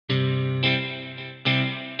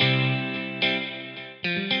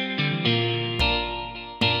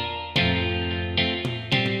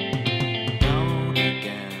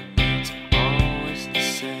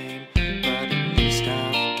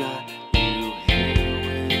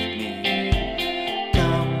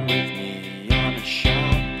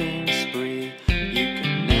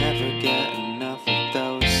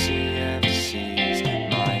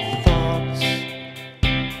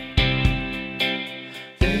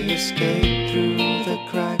escape through the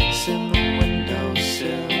cracks in the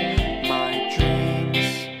windowsill. My dreams,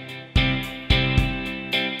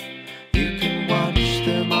 you can watch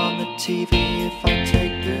them on the TV if I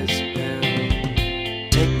take this pill.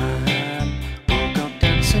 Take my hand, we'll go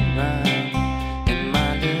dancing round in my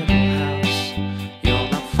little house. You'll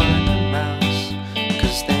not find a mouse,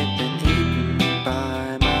 'cause they've been eaten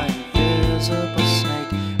by my invisible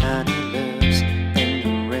snake, and he lives in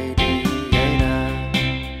the radiator.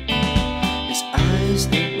 His eyes,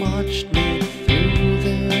 they watched me